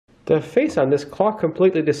The face on this clock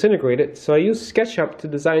completely disintegrated, so I used SketchUp to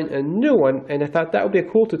design a new one, and I thought that would be a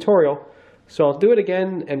cool tutorial, so I'll do it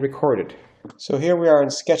again and record it. So here we are in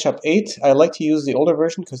SketchUp 8. I like to use the older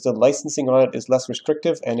version because the licensing on it is less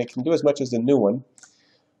restrictive and it can do as much as the new one.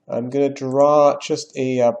 I'm going to draw just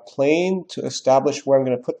a plane to establish where I'm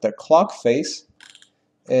going to put the clock face.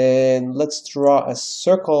 And let's draw a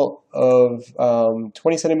circle of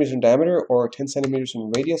 20 centimeters in diameter or 10 centimeters in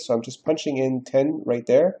radius. So I'm just punching in 10 right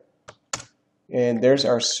there. And there's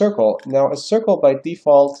our circle. Now a circle by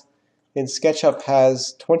default in SketchUp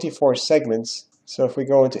has 24 segments. So if we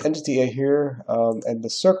go into Entity here, and the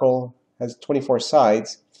circle has 24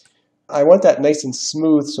 sides, I want that nice and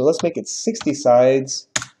smooth, so let's make it 60 sides.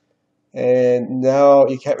 And now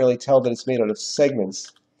you can't really tell that it's made out of segments.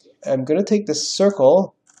 I'm going to take this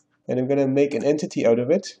circle and I'm going to make an entity out of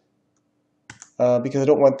it because I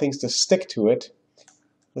don't want things to stick to it.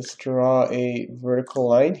 Let's draw a vertical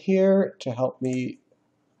line here to help me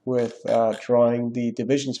with drawing the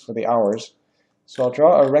divisions for the hours. So I'll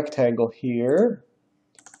draw a rectangle here,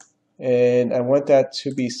 and I want that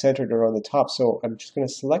to be centered around the top. So I'm just going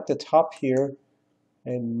to select the top here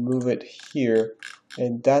and move it here,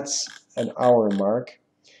 and that's an hour mark.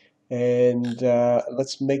 And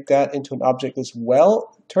let's make that into an object as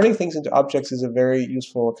well. Turning things into objects is a very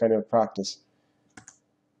useful kind of practice.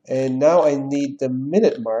 And now I need the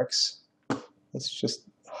minute marks. Let's just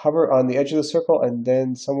hover on the edge of the circle and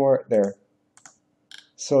then somewhere there.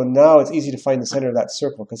 So now it's easy to find the center of that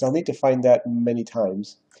circle because I'll need to find that many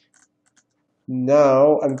times.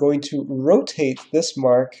 Now I'm going to rotate this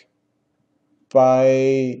mark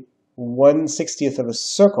by 1/60th of a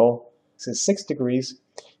circle. This is 6 degrees.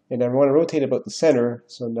 And I want to rotate about the center,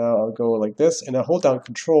 so now I'll go like this, and I'll hold down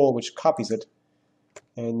Control, which copies it.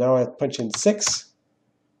 And now I punch in 6,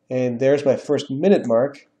 and there's my first minute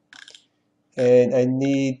mark. And I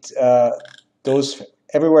need those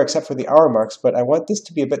everywhere except for the hour marks, but I want this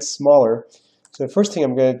to be a bit smaller. So the first thing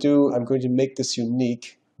I'm going to do, I'm going to make this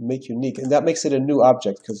unique, and that makes it a new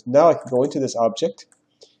object, because now I can go into this object.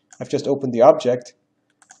 I've just opened the object.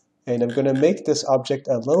 And I'm going to make this object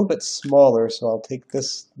a little bit smaller, so I'll take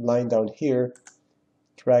this line down here,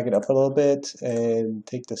 drag it up a little bit, and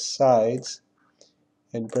take the sides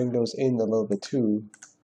and bring those in a little bit too.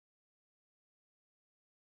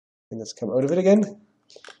 And let's come out of it again.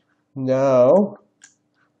 Now,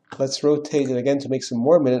 let's rotate it again to make some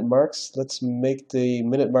more minute marks. Let's make the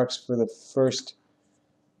minute marks for the first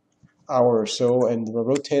hour or so, and we'll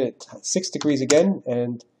rotate it 6 degrees again,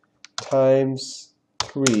 and times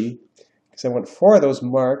 3, because I want 4 of those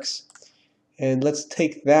marks. And let's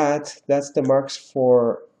take that, that's the marks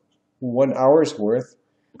for 1 hour's worth,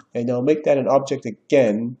 and I'll make that an object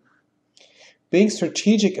again. Being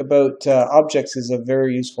strategic about objects is a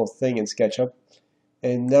very useful thing in SketchUp.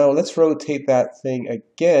 And now let's rotate that thing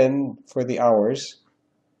again for the hours,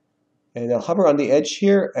 and I'll hover on the edge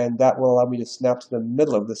here, and that will allow me to snap to the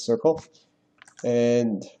middle of the circle.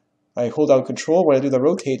 And I hold down Control when I do the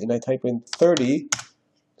rotate, and I type in 30.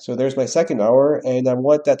 So there's my second hour, and I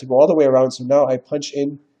want that to go all the way around, so now I punch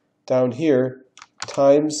in down here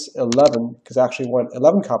times 11, because I actually want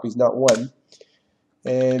 11 copies, not 1.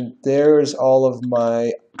 And there's all of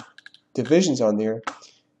my divisions on there.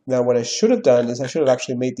 Now what I should have done is I should have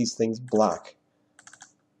actually made these things black.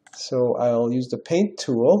 So I'll use the paint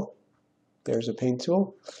tool. There's a paint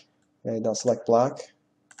tool, and I'll select black.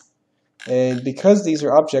 And because these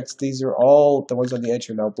are objects, these are all the ones on the edge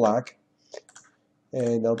are now black.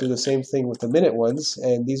 And I'll do the same thing with the minute ones,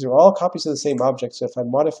 and these are all copies of the same object, so if I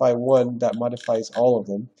modify one, that modifies all of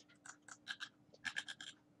them.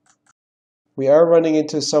 We are running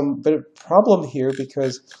into some bit of problem here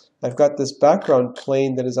because I've got this background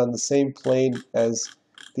plane that is on the same plane as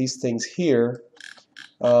these things here,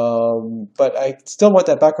 but I still want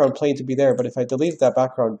that background plane to be there. But if I delete that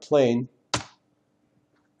background plane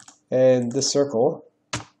and this circle,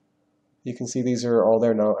 you can see these are all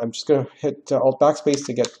there now. I'm just going to hit Alt Backspace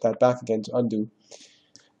to get that back again to undo.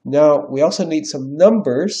 Now we also need some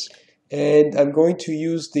numbers, and I'm going to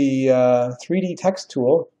use the 3D text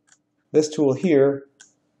tool, this tool here,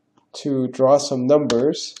 to draw some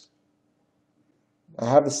numbers. I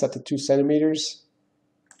have this set to 2 centimeters.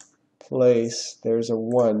 Place, there's a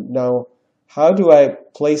 1. Now, how do I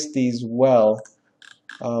place these well?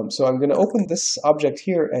 So I'm going to open this object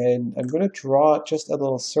here, and I'm going to draw just a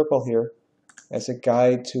little circle here as a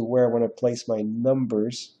guide to where I want to place my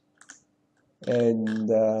numbers. And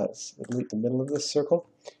delete the middle of this circle.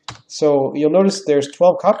 So you'll notice there's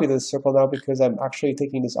 12 copies of this circle now because I'm actually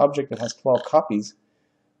taking this object that has 12 copies.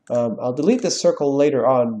 I'll delete this circle later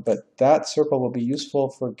on, but that circle will be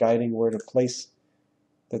useful for guiding where to place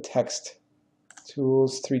the text.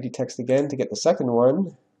 Tools, 3D text again to get the second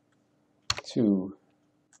one. 2.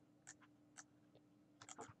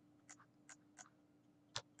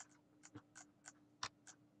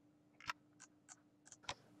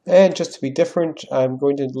 And just to be different, I'm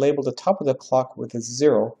going to label the top of the clock with a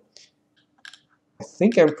 0. I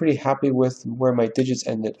think I'm pretty happy with where my digits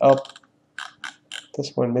ended up.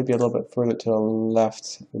 This one maybe a little bit further to the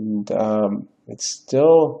left, and it's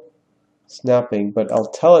still snapping, but I'll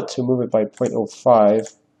tell it to move it by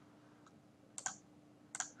 0.05.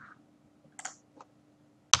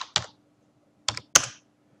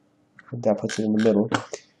 And that puts it in the middle.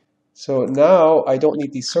 So now I don't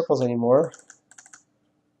need these circles anymore.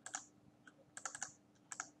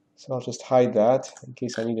 So I'll just hide that in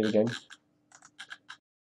case I need it again.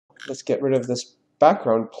 Let's get rid of this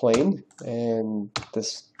background plane and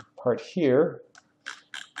this part here.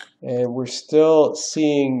 And we're still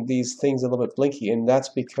seeing these things a little bit blinky, and that's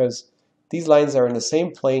because these lines are in the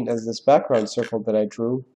same plane as this background circle that I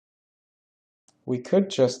drew. We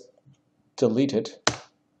could just delete it,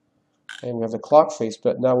 and we have the clock face,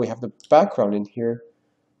 but now we have the background in here.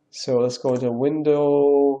 So let's go to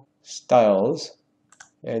Window, Styles,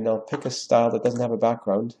 and I'll pick a style that doesn't have a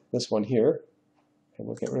background, this one here, and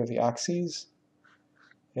we'll get rid of the axes.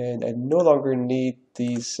 And I no longer need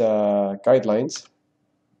these guidelines.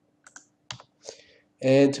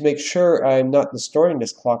 And to make sure I'm not distorting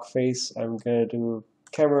this clock face, I'm going to do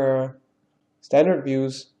Camera, Standard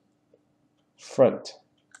Views, Front.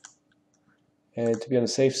 And to be on the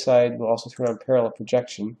safe side, we'll also turn on Parallel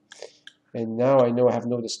Projection. And now I know I have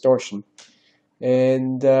no distortion.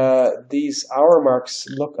 And these hour marks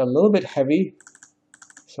look a little bit heavy,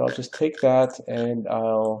 so I'll just take that and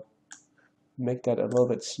I'll make that a little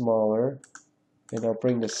bit smaller. And I'll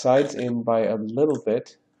bring the sides in by a little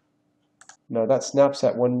bit. Now that snaps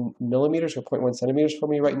at 1 millimeters or 0.1 centimeters for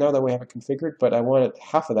me right now, that way I have it configured, but I want it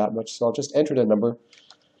half of that much, so I'll just enter the number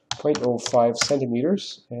 0.05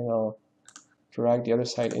 centimeters, and I'll drag the other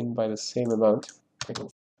side in by the same amount.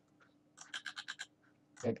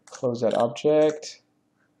 And close that object.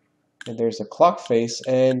 And there's a clock face,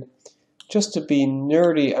 and just to be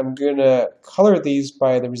nerdy, I'm going to color these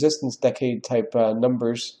by the resistance decade type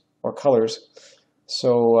numbers or colors.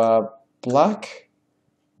 So black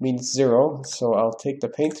means 0, so I'll take the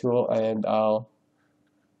paint tool and I'll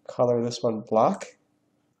color this one black.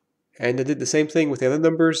 And I did the same thing with the other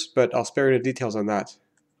numbers, but I'll spare you the details on that.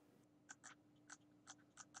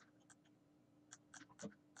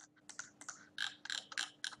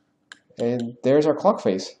 And there's our clock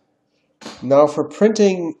face. Now for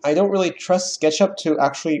printing, I don't really trust SketchUp to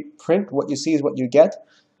actually print what you see is what you get.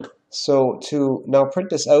 So to now print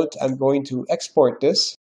this out, I'm going to export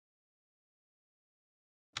this.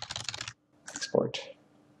 Export.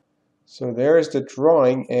 So there's the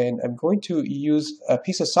drawing, and I'm going to use a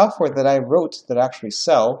piece of software that I wrote that I actually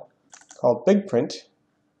sell called Big Print.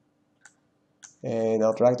 And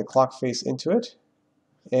I'll drag the clock face into it.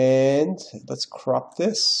 And let's crop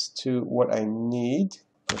this to what I need.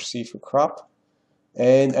 Push C for crop.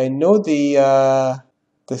 And I know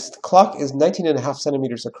this clock is 19.5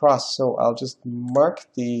 centimeters across, so I'll just mark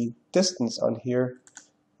the distance on here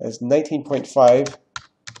as 19.5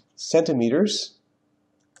 centimeters.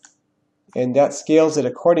 And that scales it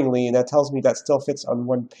accordingly, and that tells me that still fits on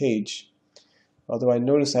one page. Although I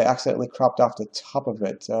notice I accidentally cropped off the top of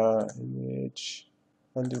it. Image,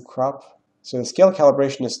 undo crop. So the scale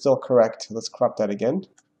calibration is still correct. Let's crop that again.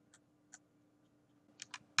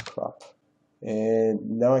 Crop.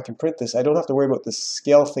 And now I can print this. I don't have to worry about the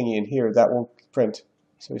scale thingy in here. That won't print.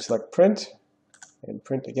 So we select print and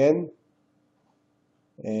print again.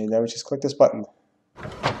 And now we just click this button.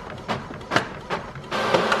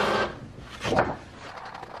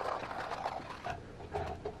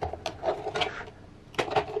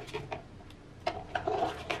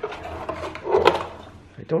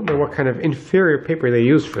 I don't know what kind of inferior paper they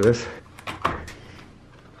use for this.